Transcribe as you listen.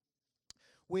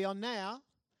We are now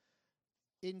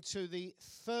into the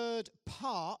third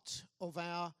part of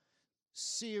our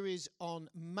series on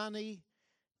money,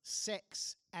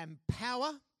 sex, and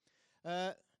power.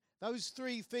 Those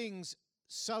three things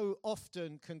so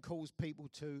often can cause people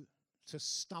to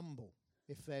stumble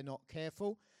if they're not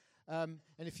careful. And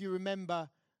if you remember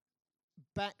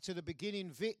back to the beginning,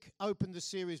 Vic opened the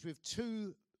series with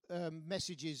two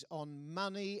messages on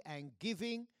money and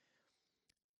giving.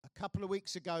 A couple of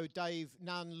weeks ago, Dave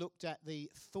Nunn looked at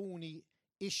the thorny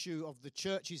issue of the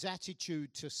church's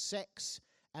attitude to sex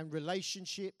and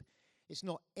relationship. It's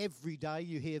not every day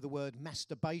you hear the word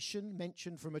masturbation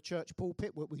mentioned from a church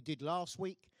pulpit, what we did last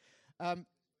week. And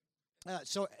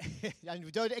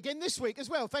we do it again this week as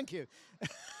well, thank you.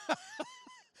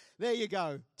 There you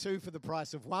go, 2 for the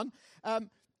price of 1. And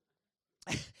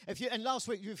last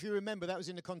week, if you remember, that was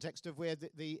in the context of where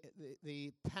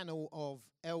the panel of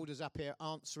elders up here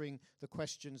answering the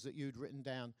questions that you'd written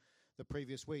down the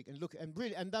previous week,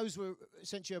 and those were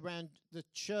essentially around the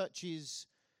church's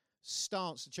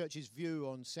stance, the church's view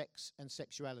on sex and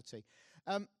sexuality.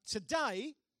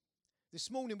 Today,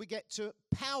 this morning, we get to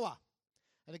power.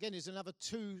 And again, there's another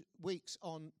 2 weeks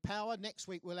on power. Next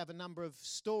week, we'll have a number of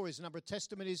stories, a number of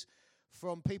testimonies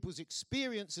from people's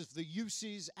experience of the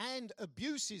uses and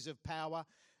abuses of power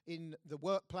in the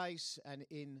workplace and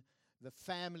in the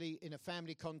family, in a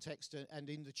family context, and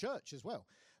in the church as well.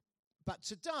 But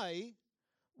today,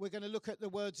 we're going to look at the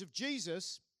words of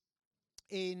Jesus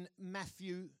in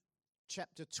Matthew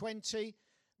chapter 20,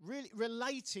 really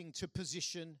relating to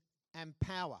position and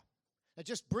power. Now,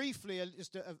 just briefly,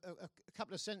 just a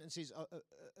couple of sentences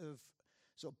of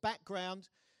sort of background.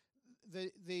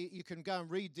 You can go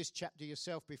and read this chapter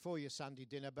yourself before your Sunday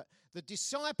dinner, but the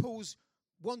disciples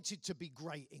wanted to be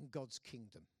great in God's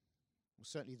kingdom. Well,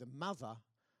 certainly the mother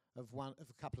of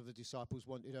a couple of the disciples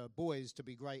wanted her boys to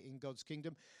be great in God's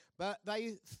kingdom, but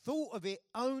they thought of it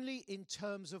only in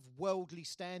terms of worldly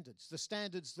standards, the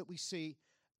standards that we see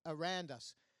around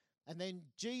us. And then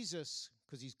Jesus,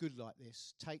 because he's good like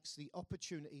this, takes the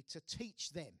opportunity to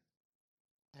teach them,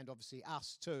 and obviously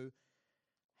us too,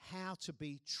 how to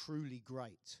be truly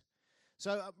great.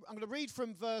 So I'm going to read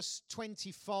from verse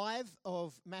 25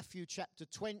 of Matthew chapter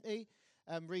 20,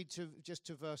 and read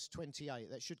to verse 28.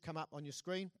 That should come up on your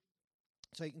screen,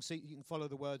 so you can follow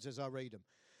the words as I read them.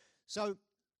 So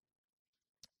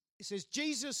it says,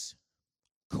 Jesus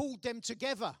called them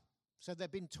together. So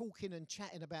they've been talking and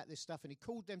chatting about this stuff, and he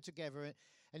called them together,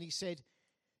 and he said,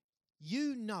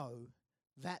 "You know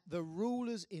that the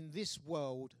rulers in this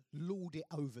world lord it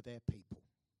over their people,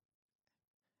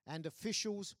 and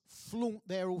officials flaunt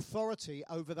their authority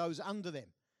over those under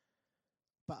them.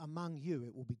 But among you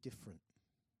it will be different.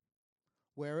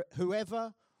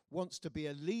 Whoever wants to be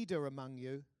a leader among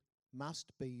you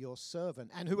must be your servant,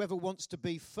 and whoever wants to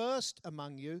be first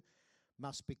among you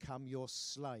must become your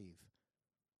slave.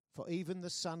 For even the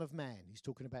Son of Man," he's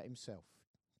talking about himself,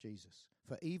 Jesus,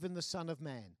 "for even the Son of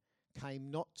Man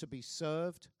came not to be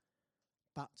served,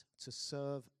 but to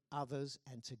serve others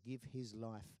and to give his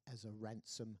life as a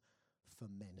ransom for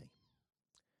many."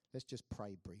 Let's just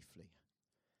pray briefly.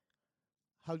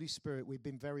 Holy Spirit, we've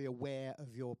been very aware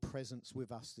of your presence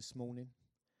with us this morning.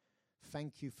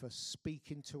 Thank you for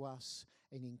speaking to us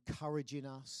and encouraging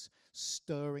us,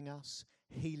 stirring us,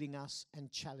 healing us,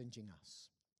 and challenging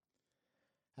us.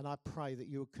 And I pray that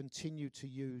you will continue to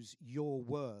use your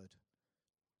word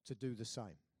to do the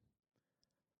same.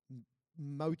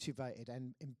 Motivated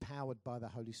and empowered by the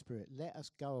Holy Spirit, let us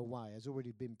go away, as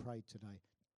already been prayed today,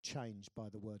 changed by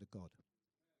the word of God.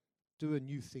 Do a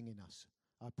new thing in us,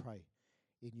 I pray,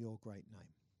 in your great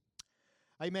name.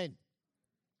 Amen.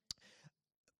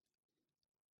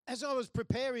 As I was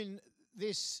preparing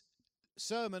this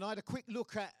sermon, I had a quick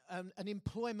look at an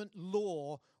employment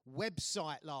law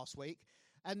website last week,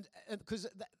 and because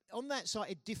on that site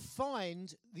it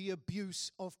defined the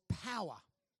abuse of power,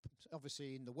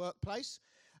 obviously in the workplace,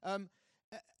 and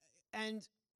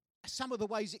some of the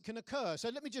ways it can occur. So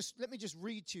let me just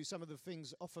read to you some of the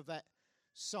things off of that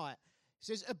site. It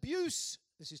says abuse.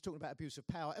 This is talking about abuse of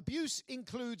power. Abuse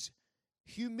includes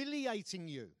humiliating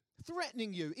you,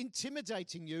 threatening you,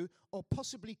 intimidating you, or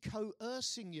possibly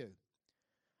coercing you.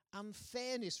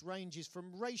 Unfairness ranges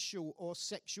from racial or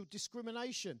sexual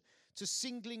discrimination to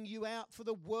singling you out for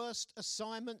the worst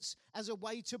assignments as a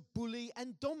way to bully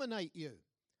and dominate you.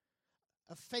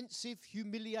 Offensive,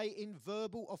 humiliating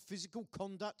verbal or physical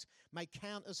conduct may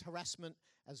count as harassment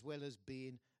as well as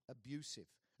being abusive.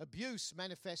 Abuse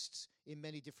manifests in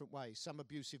many different ways. Some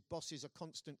abusive bosses are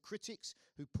constant critics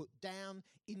who put down,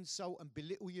 insult and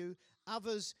belittle you.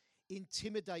 Others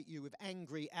intimidate you with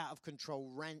angry, out of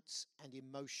control rants and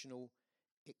emotional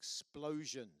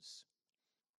explosions.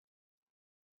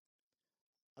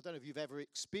 I don't know if you've ever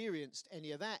experienced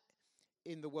any of that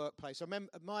in the workplace. I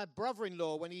remember my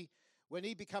brother-in-law, when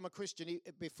he became a Christian,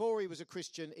 before he was a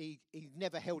Christian, he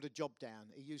never held a job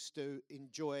down. He used to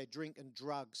enjoy drink and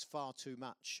drugs far too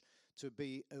much to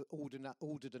be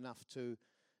ordered enough to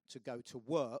go to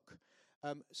work.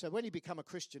 So when he became a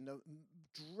Christian,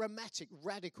 dramatic,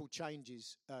 radical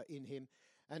changes in him.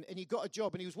 And he got a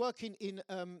job, and he was working in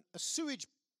a sewage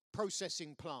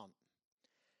processing plant.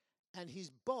 And his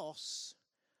boss,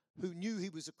 who knew he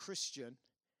was a Christian,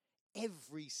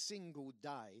 every single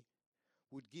day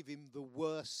would give him the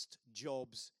worst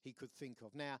jobs he could think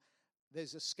of. Now,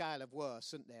 there's a scale of worse,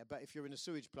 isn't there? But if you're in a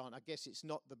sewage plant, I guess it's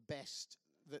not the best.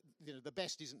 The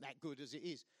best isn't that good as it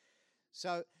is.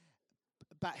 So,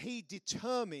 but he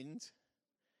determined,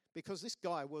 because this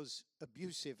guy was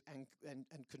abusive and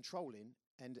controlling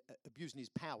and abusing his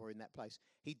power in that place,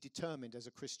 he determined as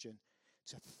a Christian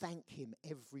to thank him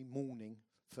every morning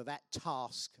for that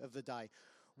task of the day.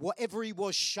 Whatever he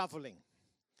was shoveling,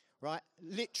 right?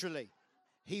 Literally,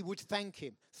 he would thank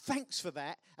him. Thanks for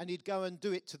that. And he'd go and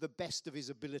do it to the best of his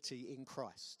ability in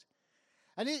Christ.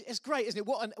 And it's great, isn't it?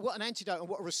 What an antidote and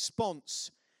what a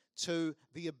response to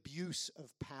the abuse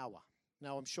of power.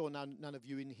 Now, I'm sure none of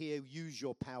you in here use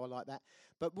your power like that.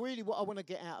 But really what I want to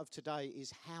get out of today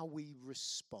is how we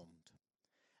respond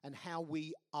and how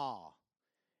we are.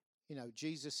 You know,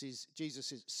 Jesus is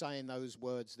saying those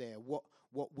words there, what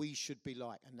we should be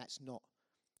like, and that's not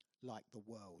like the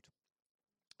world.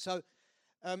 So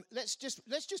let's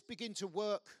just begin to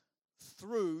work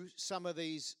through some of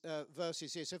these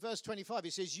verses here. So verse 25,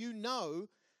 it says, "You know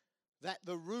that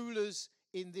the rulers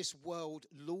in this world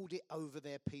lord it over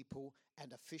their people,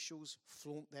 and officials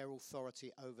flaunt their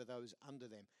authority over those under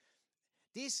them."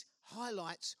 This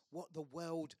highlights what the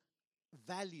world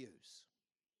values,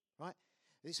 right?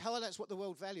 This highlights what the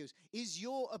world values. It's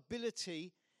your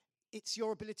ability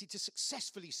to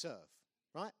successfully serve,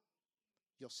 right?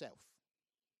 Yourself,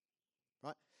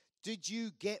 right? Did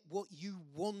you get what you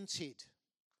wanted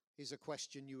is a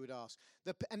question you would ask.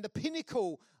 And the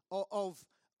pinnacle of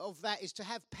that is to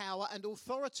have power and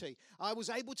authority. I was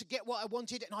able to get what I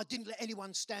wanted, and I didn't let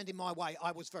anyone stand in my way.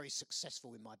 I was very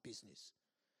successful in my business.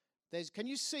 Can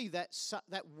you see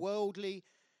that worldly?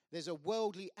 There's a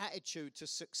worldly attitude to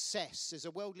success. There's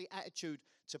a worldly attitude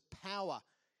to power.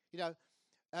 You know,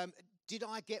 did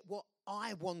I get what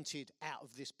I wanted out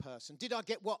of this person? Did I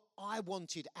get what I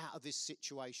wanted out of this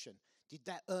situation? Did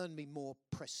that earn me more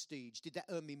prestige? Did that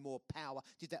earn me more power?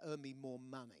 Did that earn me more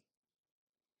money?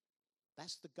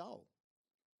 That's the goal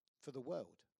for the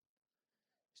world.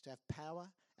 Is to have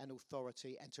power and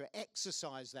authority, and to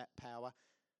exercise that power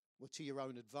to your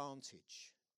own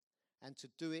advantage. And to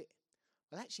do it,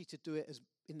 to do it as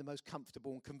in the most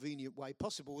comfortable and convenient way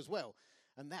possible as well.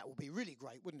 And that will be really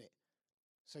great, wouldn't it?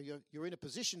 So you're in a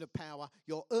position of power,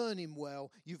 you're earning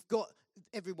well, you've got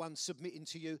everyone submitting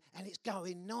to you, and it's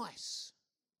going nice,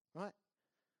 right?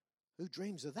 Who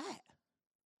dreams of that?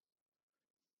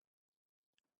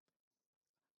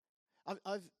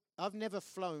 I've never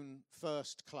flown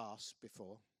first class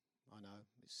before. I know,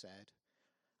 it's sad.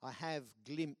 I have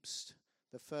glimpsed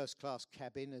the first class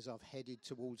cabin as I've headed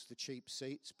towards the cheap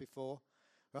seats before.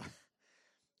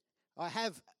 I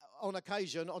have, on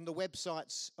occasion, on the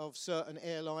websites of certain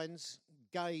airlines,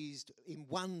 gazed in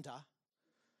wonder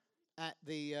at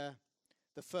the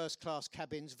first class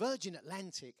cabins. Virgin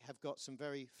Atlantic have got some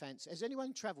very fancy. Has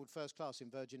anyone travelled first class in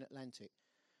Virgin Atlantic?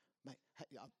 Mate,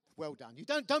 well done. You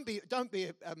don't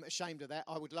be ashamed of that.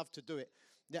 I would love to do it.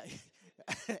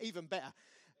 Even better.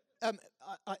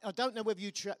 I don't know whether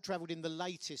you travelled in the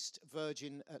latest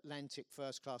Virgin Atlantic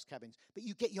first class cabins, but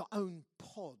you get your own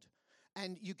pod,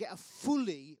 and you get a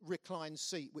fully reclined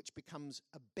seat, which becomes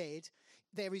a bed.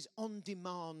 There is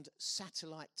on-demand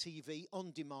satellite TV,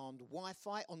 on-demand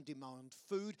Wi-Fi, on-demand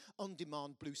food,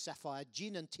 on-demand Blue Sapphire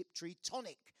gin and Tiptree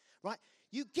tonic, right?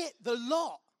 You get the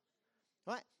lot,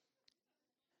 right?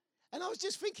 And I was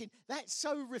just thinking, that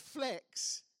so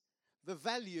reflects the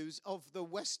values of the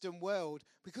Western world,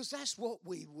 because that's what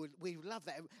we love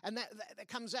that. And that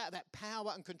comes out of that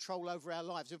power and control over our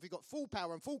lives. If we've got full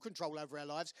power and full control over our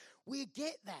lives, we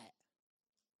get that.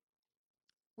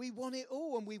 We want it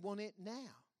all, and we want it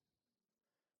now.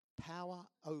 Power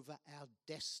over our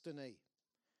destiny.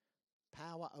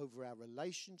 Power over our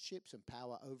relationships, and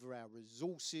power over our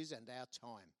resources and our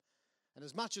time. And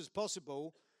as much as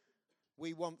possible,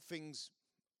 we want things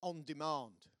on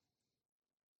demand.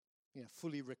 You know,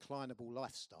 fully reclinable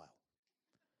lifestyle.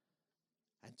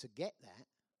 And to get that,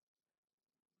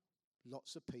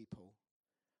 lots of people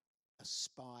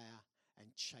aspire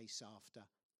and chase after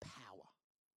power.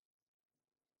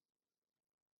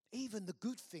 even the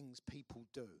good things people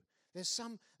do. There's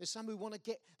some who want to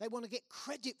get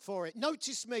credit for it.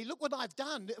 Notice me, look what I've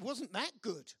done. It wasn't that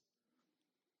good.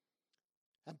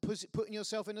 And putting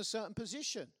yourself in a certain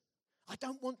position. I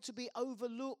don't want to be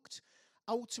overlooked.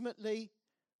 Ultimately,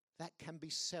 that can be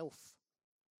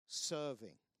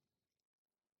self-serving.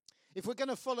 If we're going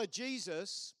to follow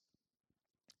Jesus,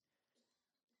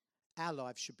 our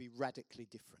lives should be radically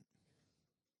different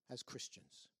as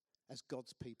Christians, as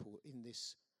God's people in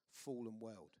this fallen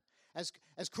world. As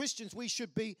Christians, we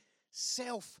should be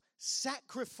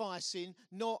self-sacrificing,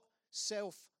 not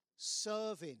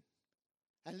self-serving.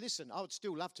 And listen, I would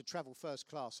still love to travel first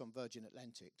class on Virgin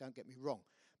Atlantic, don't get me wrong.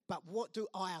 But what do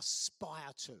I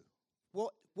aspire to?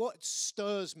 What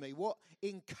stirs me? What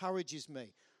encourages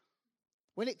me?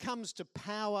 When it comes to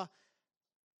power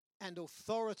and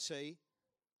authority,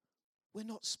 we're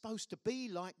not supposed to be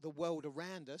like the world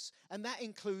around us, and that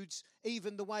includes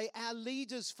even the way our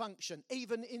leaders function,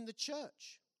 even in the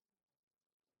church.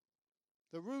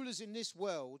 The rulers in this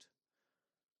world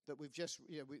that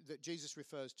that Jesus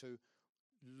refers to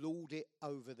lord it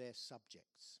over their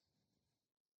subjects.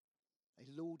 They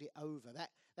lord it over.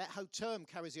 That whole term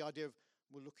carries the idea of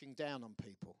we're looking down on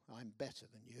people. I'm better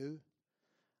than you.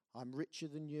 I'm richer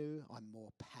than you. I'm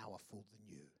more powerful than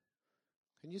you.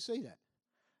 Can you see that?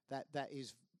 That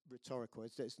is rhetorical.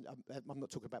 I'm not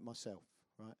talking about myself,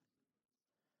 right?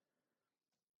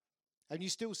 And you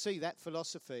still see that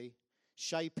philosophy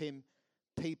shaping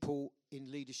people in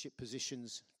leadership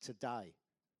positions today,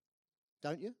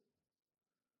 don't you?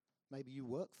 Maybe you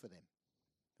work for them,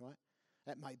 right?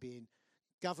 That may be in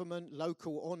government,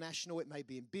 local or national. It may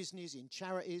be in business, in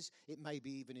charities. It may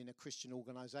be even in a Christian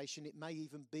organisation. It may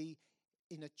even be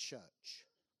in a church.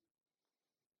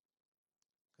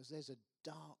 Because there's a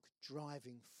dark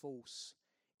driving force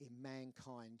in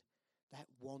mankind that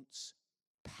wants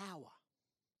power,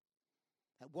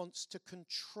 that wants to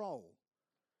control,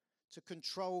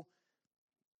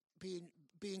 be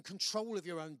in control of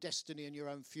your own destiny and your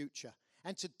own future.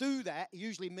 And to do that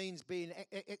usually means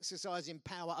exercising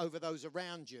power over those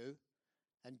around you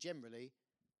and generally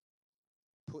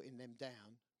putting them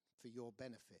down for your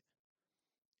benefit.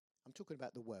 I'm talking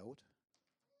about the world.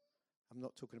 I'm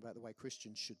not talking about the way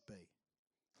Christians should be.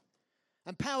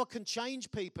 And power can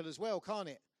change people as well, can't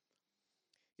it?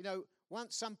 You know,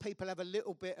 once some people have a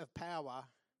little bit of power,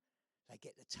 they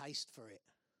get the taste for it.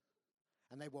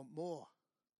 And they want more.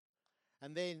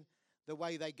 And then the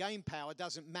way they gain power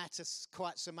doesn't matter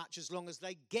quite so much as long as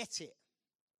they get it.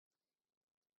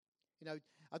 You know,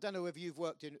 I don't know if you've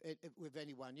worked with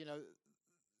anyone, you know,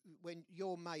 when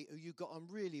your mate who you got on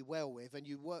really well with and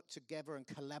you worked together and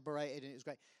collaborated and it was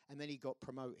great, and then he got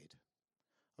promoted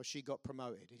or she got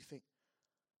promoted, and you think,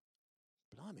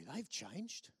 blimey, they've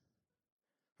changed,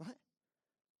 right? Have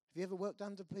you ever worked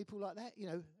under people like that? You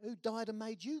know, who died and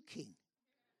made you king?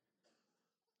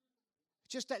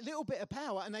 Just that little bit of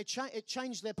power, and it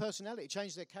changed their personality,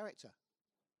 changed their character.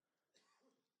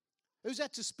 Who's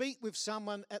had to speak with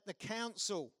someone at the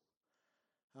council?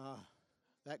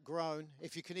 That groan,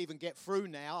 if you can even get through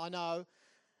now, I know.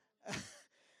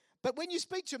 But when you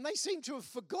speak to them, they seem to have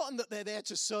forgotten that they're there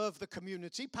to serve the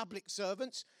community, public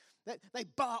servants. They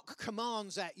bark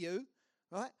commands at you,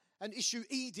 right? And issue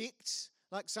edicts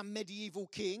like some medieval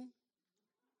king.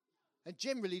 And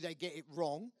generally they get it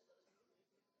wrong.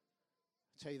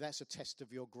 I tell you, that's a test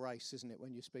of your grace, isn't it,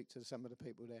 when you speak to some of the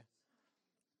people there?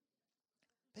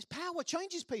 There's power,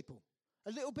 changes people.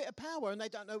 A little bit of power, and they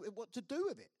don't know what to do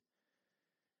with it.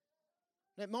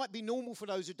 It might be normal for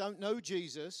those who don't know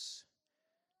Jesus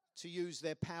to use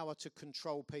their power to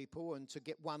control people and to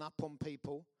get one up on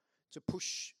people, to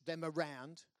push them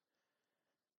around.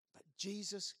 But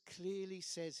Jesus clearly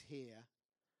says here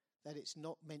that it's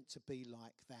not meant to be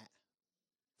like that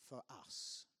for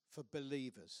us, for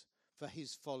believers, for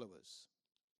his followers.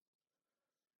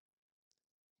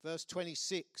 Verse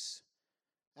 26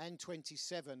 and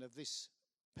 27 of this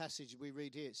passage we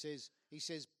read here, he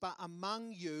says, but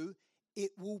among you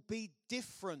it will be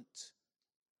different.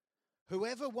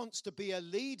 Whoever wants to be a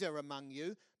leader among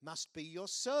you must be your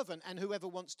servant, and whoever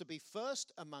wants to be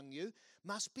first among you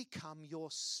must become your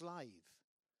slave.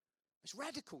 It's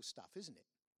radical stuff, isn't it?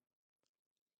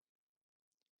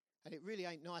 And it really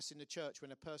ain't nice in the church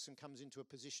when a person comes into a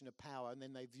position of power and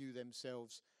then they view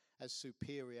themselves as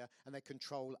superior and they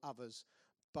control others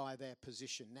by their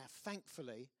position. Now,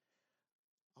 thankfully,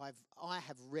 I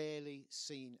have rarely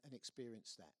seen and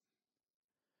experienced that.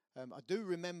 I do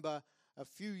remember a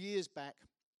few years back,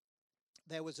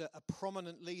 there was a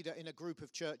prominent leader in a group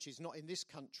of churches, not in this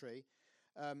country,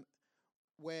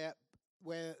 where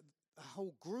a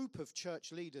whole group of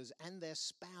church leaders and their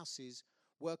spouses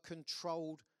were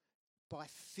controlled by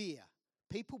fear.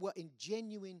 People were in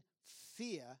genuine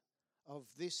fear of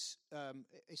this,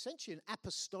 essentially an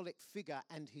apostolic figure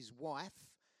and his wife,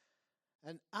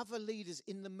 and other leaders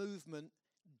in the movement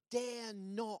dare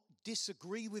not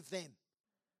disagree with them.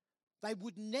 They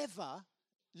would never,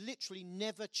 literally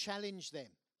never challenge them.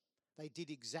 They did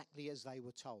exactly as they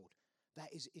were told.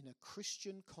 That is in a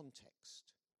Christian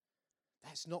context.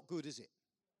 That's not good, is it?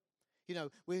 You know,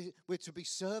 we're to be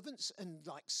servants and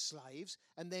like slaves,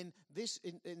 and then this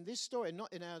in this story,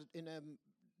 not in a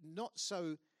not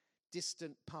so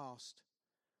distant past,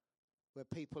 where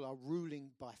people are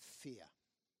ruling by fear.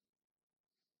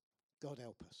 God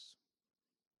help us.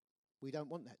 We don't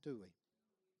want that, do we?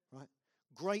 Right?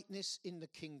 Greatness in the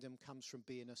kingdom comes from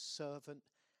being a servant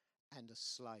and a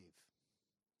slave.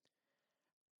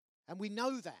 And we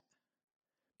know that,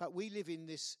 but we live in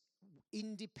this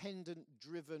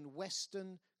independent-driven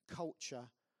Western culture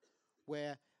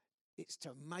where it's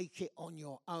to make it on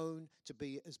your own, to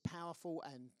be as powerful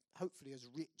and hopefully as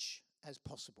rich as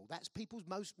possible. That's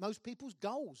most people's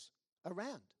goals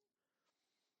around.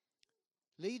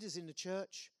 Leaders in the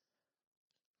church,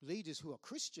 leaders who are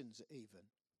Christians even,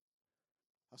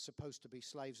 are supposed to be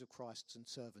slaves of Christ and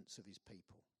servants of his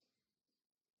people.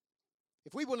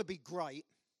 If we want to be great,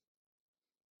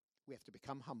 we have to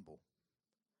become humble,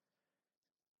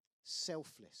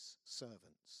 selfless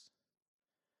servants.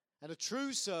 And a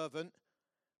true servant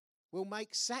will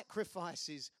make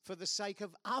sacrifices for the sake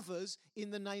of others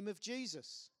in the name of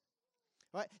Jesus.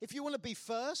 Right? If you want to be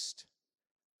first,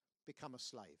 become a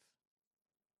slave.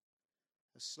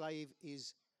 A slave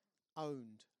is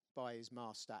owned by his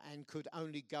master and could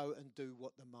only go and do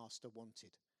what the master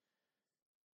wanted.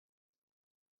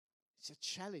 It's a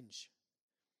challenge.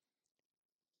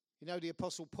 You know, the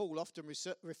Apostle Paul often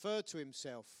referred to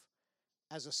himself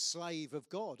as a slave of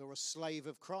God or a slave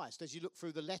of Christ. As you look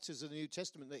through the letters of the New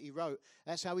Testament that he wrote,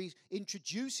 that's how he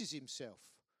introduces himself.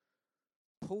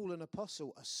 Paul, an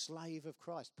apostle, a slave of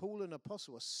Christ. Paul, an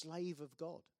apostle, a slave of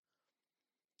God.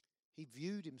 He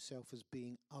viewed himself as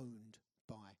being owned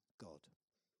by God.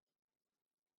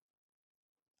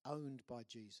 Owned by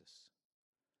Jesus.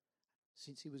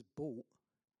 Since he was bought,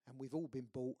 and we've all been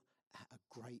bought at a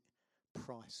great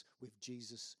price with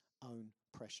Jesus' own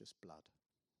precious blood.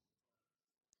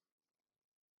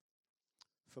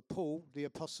 For Paul, the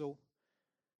apostle,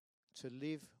 to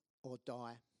live or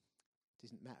die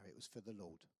didn't matter. It was for the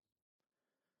Lord.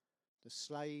 The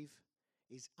slave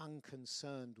is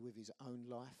unconcerned with his own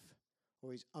life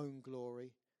or his own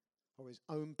glory or his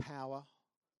own power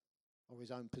or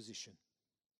his own position.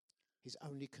 His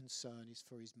only concern is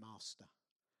for his master.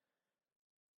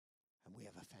 And we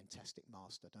have a fantastic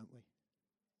master, don't we?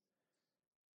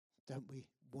 Don't we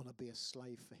want to be a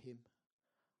slave for him?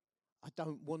 I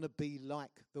don't want to be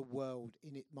like the world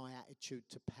in it, my attitude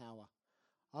to power.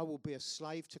 I will be a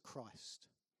slave to Christ.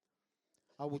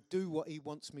 I will do what he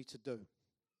wants me to do.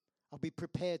 I'll be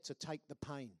prepared to take the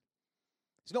pain.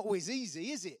 It's not always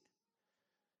easy, is it?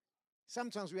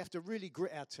 Sometimes we have to really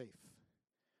grit our teeth.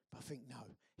 But I think,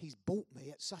 no, he's bought me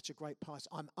at such a great price.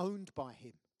 I'm owned by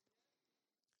him.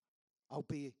 I'll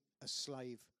be a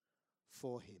slave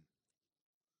for him.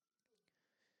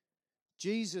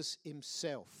 Jesus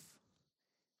himself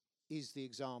is the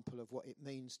example of what it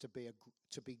means to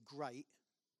be great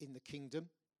in the kingdom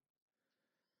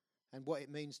and what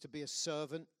it means to be a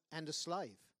servant and a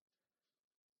slave.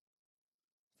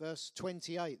 Verse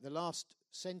 28, the last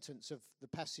sentence of the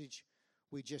passage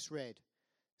we just read,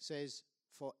 says,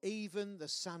 "For even the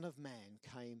Son of Man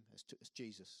came," as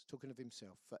Jesus, talking of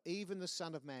himself, "for even the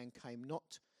Son of Man came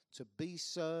not to be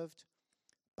served,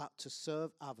 but to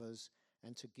serve others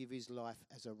and to give his life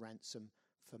as a ransom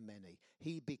for many."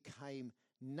 He became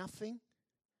nothing,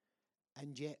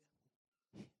 and yet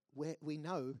we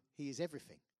know he is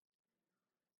everything.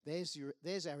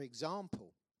 There's our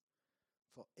example.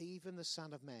 For even the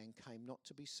Son of Man came not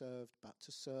to be served, but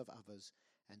to serve others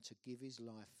and to give his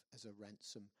life as a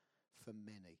ransom for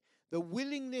many. The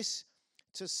willingness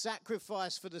to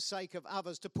sacrifice for the sake of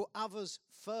others, to put others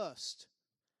first.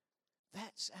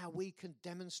 That's how we can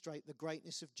demonstrate the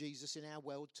greatness of Jesus in our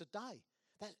world today.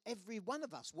 That every one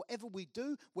of us, whatever we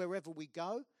do, wherever we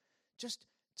go, just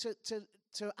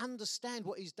to understand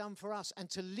what he's done for us and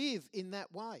to live in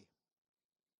that way.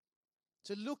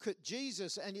 To look at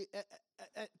Jesus and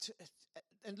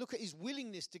look at his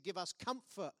willingness to give us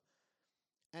comfort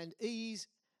and ease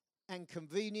and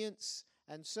convenience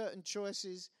and certain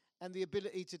choices and the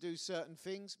ability to do certain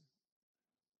things.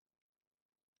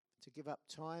 To give up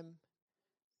time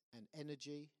and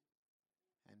energy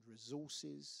and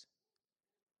resources.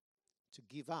 To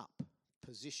give up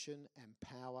position and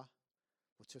power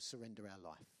or to surrender our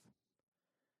life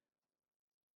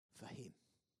for him.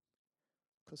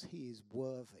 Because he is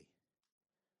worthy.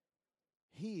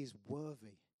 He is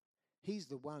worthy. He's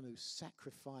the one who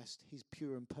sacrificed his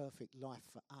pure and perfect life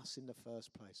for us in the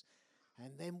first place.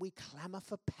 And then we clamour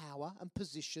for power and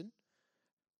position.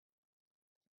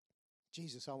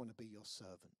 Jesus, I want to be your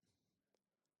servant.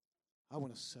 I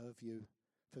want to serve you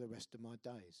for the rest of my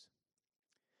days.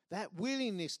 That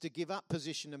willingness to give up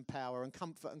position and power and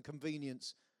comfort and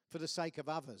convenience for the sake of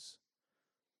others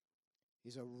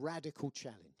is a radical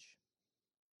challenge,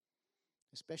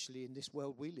 especially in this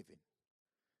world we live in.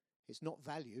 It's not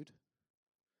valued.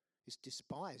 It's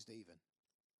despised even.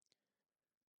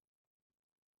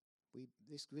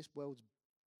 This world's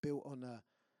built on a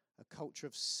culture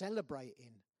of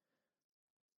celebrating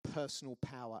personal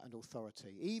power and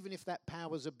authority. Even if that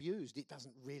power is abused, it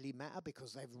doesn't really matter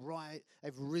because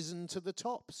they've risen to the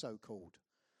top, so-called.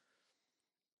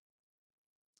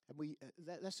 And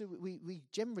we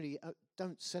generally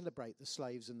don't celebrate the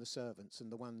slaves and the servants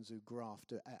and the ones who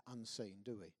graft unseen,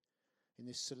 do we? In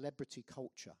this celebrity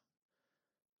culture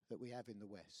that we have in the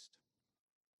West.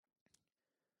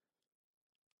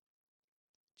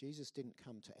 Jesus didn't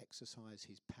come to exercise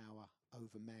his power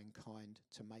over mankind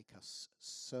to make us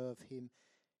serve him.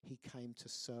 He came to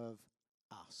serve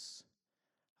us.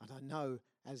 And I know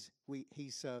as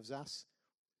he serves us,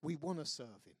 we want to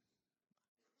serve him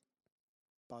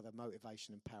by the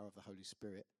motivation and power of the Holy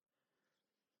Spirit.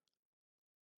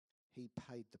 He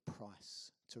paid the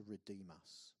price to redeem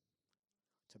us,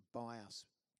 to buy us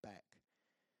back.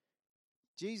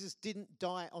 Jesus didn't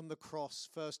die on the cross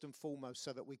first and foremost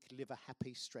so that we could live a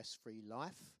happy, stress-free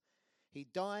life. He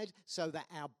died so that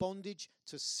our bondage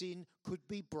to sin could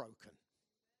be broken.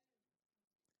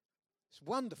 It's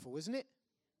wonderful, isn't it?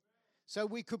 So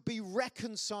we could be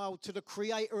reconciled to the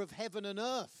creator of heaven and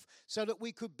earth, so that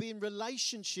we could be in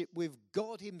relationship with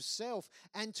God himself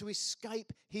and to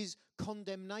escape his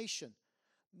condemnation.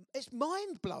 It's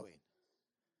mind-blowing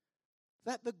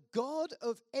that the God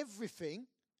of everything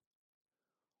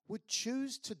would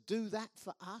choose to do that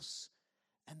for us,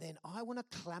 and then I want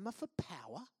to clamour for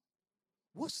power?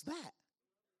 What's that?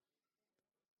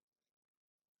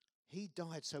 He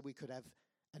died so we could have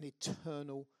an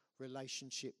eternal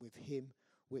relationship with him,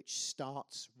 which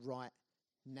starts right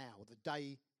now, the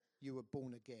day you were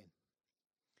born again.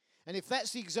 And if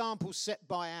that's the example set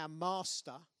by our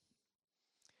Master,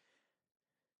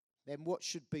 then what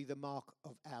should be the mark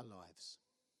of our lives?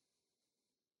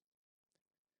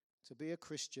 To be a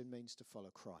Christian means to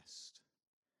follow Christ,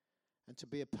 and to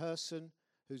be a person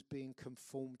who's being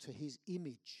conformed to his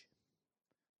image,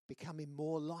 becoming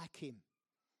more like him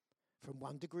from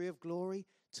one degree of glory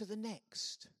to the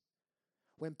next.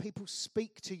 When people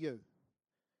speak to you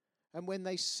and when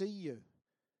they see you,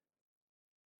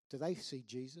 do they see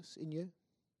Jesus in you?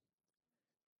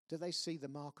 Do they see the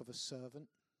mark of a servant?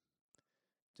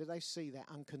 Do they see that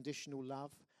unconditional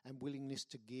love and willingness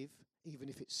to give, even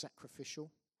if it's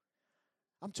sacrificial?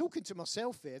 I'm talking to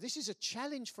myself here. This is a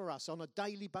challenge for us on a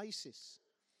daily basis.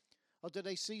 Or do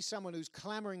they see someone who's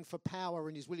clamoring for power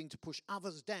and is willing to push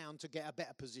others down to get a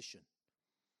better position?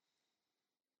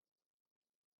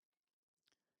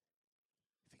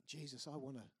 I think, Jesus, I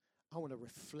want to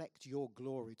reflect your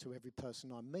glory to every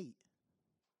person I meet.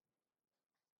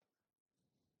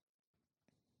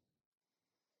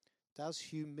 Does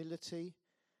humility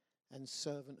and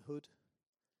servanthood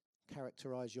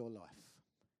characterize your life?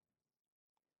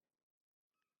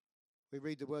 We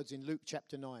read the words in Luke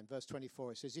chapter 9, verse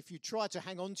 24. It says, if you try to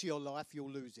hang on to your life, you'll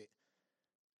lose it.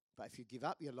 But if you give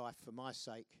up your life for my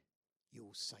sake,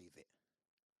 you'll save it.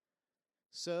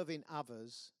 Serving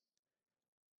others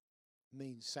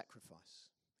means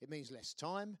sacrifice. It means less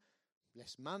time,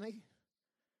 less money,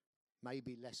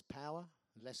 maybe less power,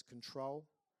 less control.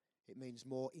 It means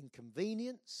more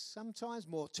inconvenience sometimes,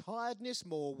 more tiredness,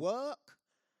 more work.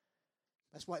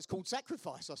 That's why it's called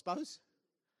sacrifice, I suppose.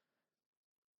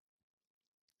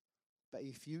 But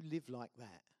if you live like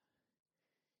that,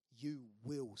 you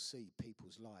will see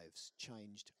people's lives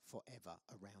changed forever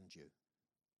around you.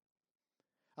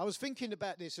 I was thinking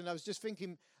about this, and I was just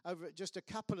thinking over just a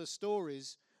couple of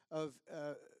stories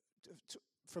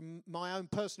from my own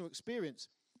personal experience.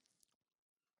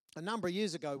 A number of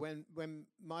years ago, when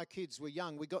my kids were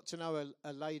young, we got to know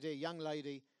a young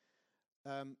lady.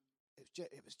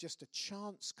 It was just a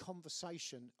chance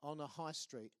conversation on a high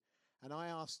street. And I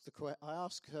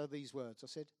asked her these words. I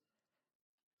said,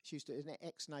 she used to, an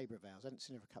ex-neighbour of ours, I hadn't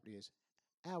seen her for a couple of years.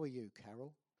 How are you,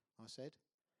 Carol? I said.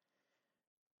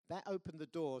 That opened the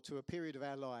door to a period of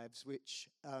our lives which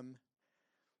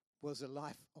was a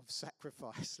life of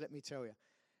sacrifice, let me tell you.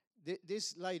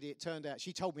 This lady, it turned out,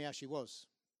 she told me how she was.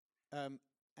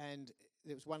 And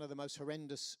it was one of the most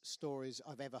horrendous stories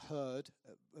I've ever heard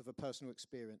of a personal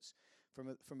experience.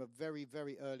 From a very,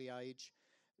 very early age,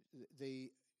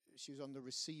 she was on the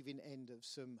receiving end of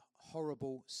some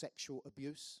horrible sexual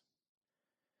abuse,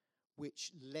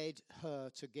 which led her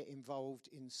to get involved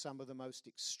in some of the most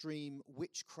extreme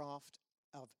witchcraft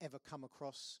I've ever come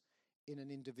across in an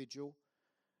individual.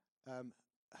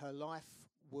 Her life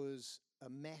was a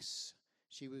mess.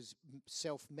 She was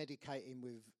self-medicating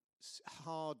with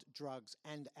hard drugs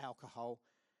and alcohol.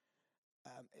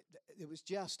 It was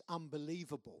just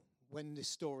unbelievable when this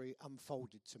story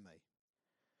unfolded to me.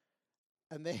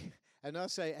 And I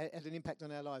say it had an impact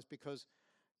on our lives because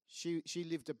she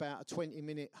lived about a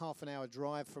 20-minute, half an hour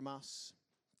drive from us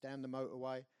down the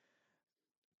motorway.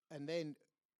 And then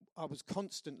I was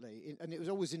constantly, and it was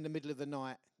always in the middle of the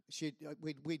night,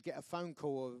 we'd get a phone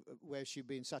call where she'd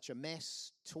be in such a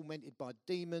mess, tormented by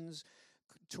demons,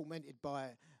 tormented by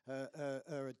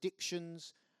her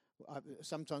addictions,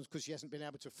 sometimes because she hasn't been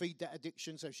able to feed that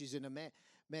addiction, so she's in a mess.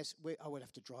 I would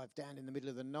have to drive down in the middle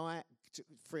of the night,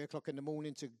 3 o'clock in the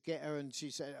morning, to get her, and she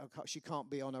said she can't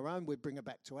be on her own. We'd bring her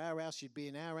back to our house. She'd be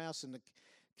in our house, and the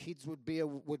kids would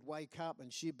wake up,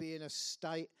 and she'd be in a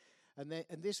state. And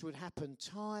this would happen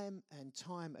time and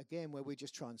time again, where we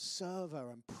just try and serve her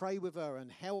and pray with her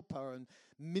and help her and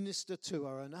minister to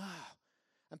her. And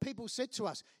people said to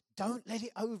us, don't let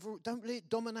it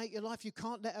dominate your life. You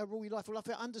can't let her rule your life. Well,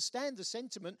 I understand the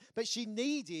sentiment, but she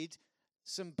needed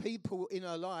some people in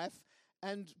her life,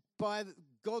 and by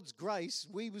God's grace,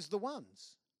 we was the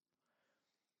ones.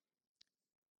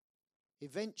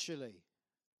 Eventually,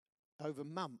 over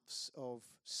months of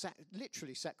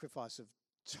literally sacrifice of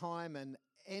time and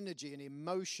energy and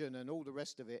emotion and all the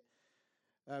rest of it,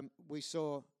 we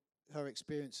saw her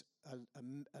experience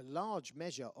a large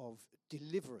measure of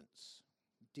deliverance.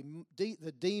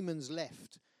 The demons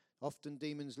left. Often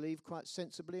demons leave quite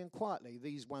sensibly and quietly.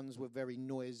 These ones were very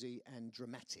noisy and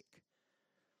dramatic.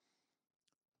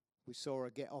 We saw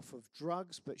her get off of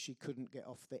drugs, but she couldn't get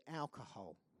off the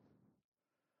alcohol.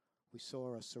 We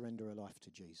saw her surrender her life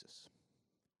to Jesus.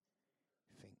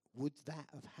 You think, would that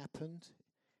have happened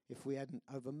if we hadn't,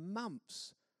 over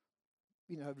months,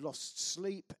 lost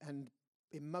sleep and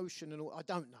emotion and all? I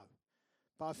don't know.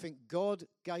 But I think God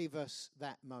gave us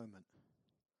that moment.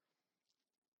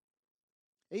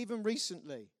 Even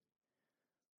recently,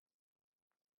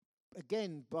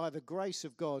 again, by the grace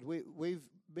of God,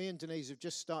 me and Denise have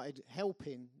just started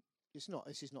helping. This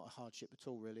is not a hardship at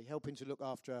all, really. Helping to look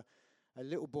after a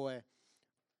little boy,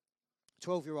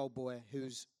 12-year-old boy,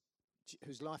 whose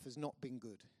life has not been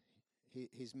good.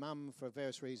 His mum, for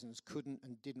various reasons, couldn't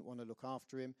and didn't want to look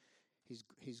after him.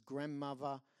 His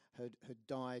grandmother had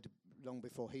died long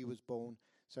before he was born,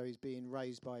 so he's being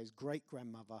raised by his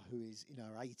great-grandmother, who is in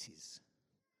her 80s.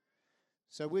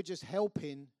 So we're just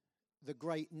helping the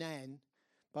great Nan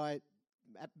by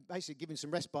basically giving some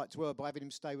respite to her by having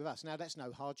him stay with us. Now, that's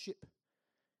no hardship.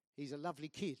 He's a lovely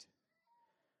kid.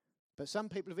 But some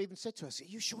people have even said to us, are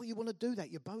you sure you want to do that?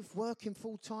 You're both working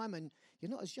full-time and you're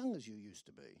not as young as you used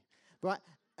to be. Right?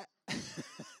 But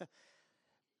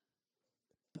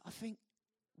I think,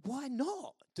 why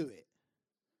not do it?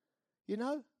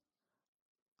 I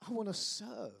want to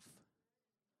serve.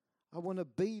 I want to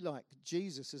be like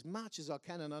Jesus as much as I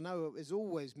can. And I know there's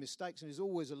always mistakes and there's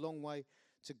always a long way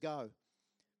to go.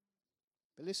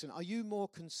 But listen, are you more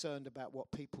concerned about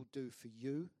what people do for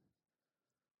you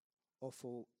or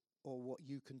what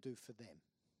you can do for them?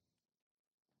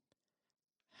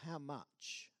 How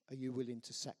much are you willing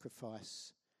to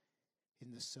sacrifice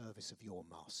in the service of your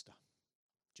master,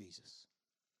 Jesus?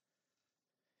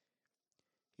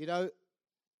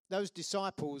 Those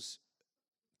disciples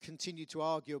continued to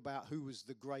argue about who was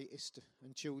the greatest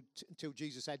until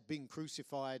Jesus had been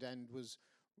crucified and was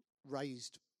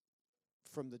raised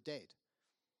from the dead.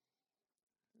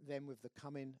 Then with the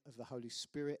coming of the Holy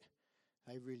Spirit,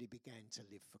 they really began to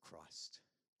live for Christ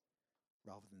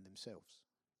rather than themselves.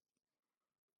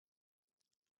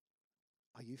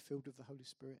 Are you filled with the Holy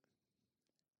Spirit?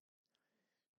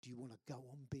 Do you want to go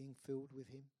on being filled with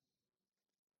him?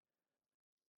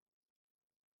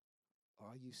 Or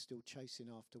are you still chasing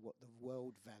after what the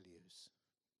world values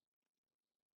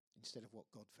instead of what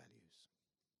God values?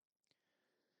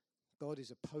 God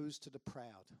is opposed to the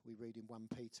proud, we read in 1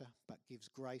 Peter, but gives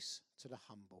grace to the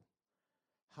humble.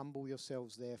 Humble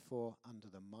yourselves, therefore, under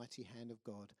the mighty hand of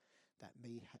God, that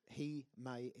he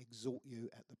may exalt you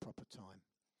at the proper time.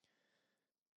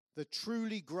 The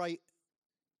truly great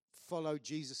follow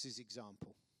Jesus'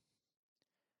 example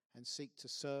and seek to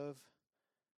serve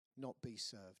not be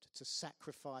served, to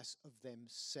sacrifice of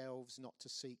themselves, not to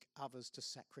seek others to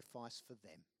sacrifice for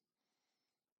them.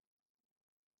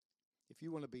 If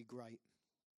you want to be great,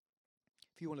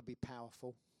 if you want to be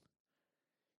powerful,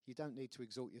 you don't need to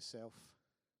exalt yourself.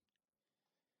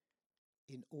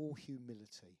 In all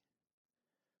humility,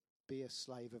 be a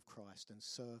slave of Christ and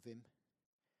serve him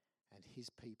and his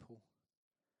people,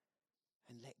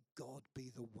 and let God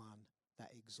be the one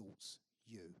that exalts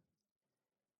you.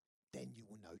 Then you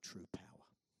will know true power.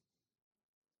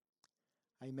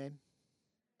 Amen.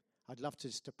 I'd love to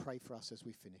just to pray for us as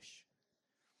we finish.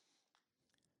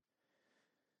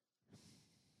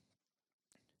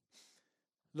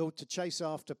 Lord, to chase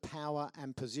after power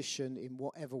and position in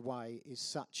whatever way is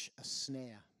such a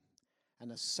snare and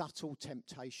a subtle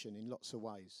temptation in lots of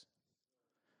ways.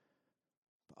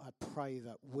 But I pray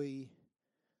that we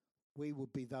will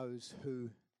be those who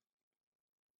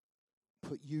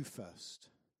put you first,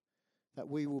 that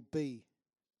we will be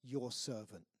your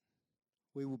servant.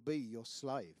 We will be your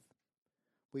slave.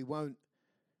 We won't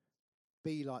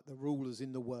be like the rulers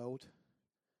in the world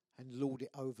and lord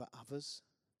it over others.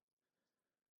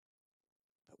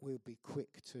 But we'll be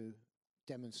quick to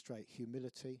demonstrate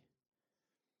humility.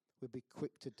 We'll be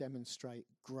quick to demonstrate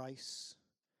grace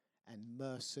and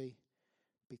mercy,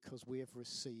 because we have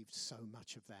received so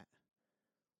much of that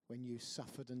when you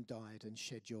suffered and died and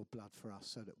shed your blood for us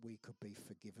so that we could be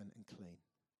forgiven and clean.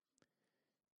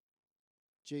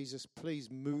 Jesus, please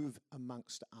move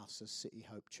amongst us as City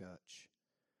Hope Church.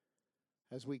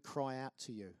 As we cry out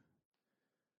to you,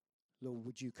 Lord,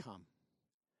 would you come?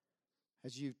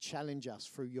 As you challenge us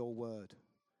through your word,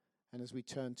 and as we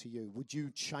turn to you, would you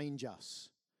change us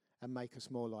and make us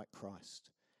more like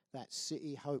Christ? That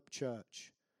City Hope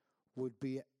Church would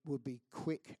be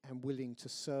quick and willing to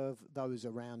serve those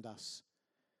around us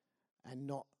and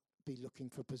not be looking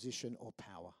for position or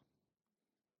power.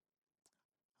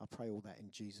 I pray all that in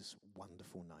Jesus'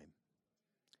 wonderful name.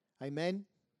 Amen.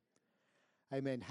 Amen.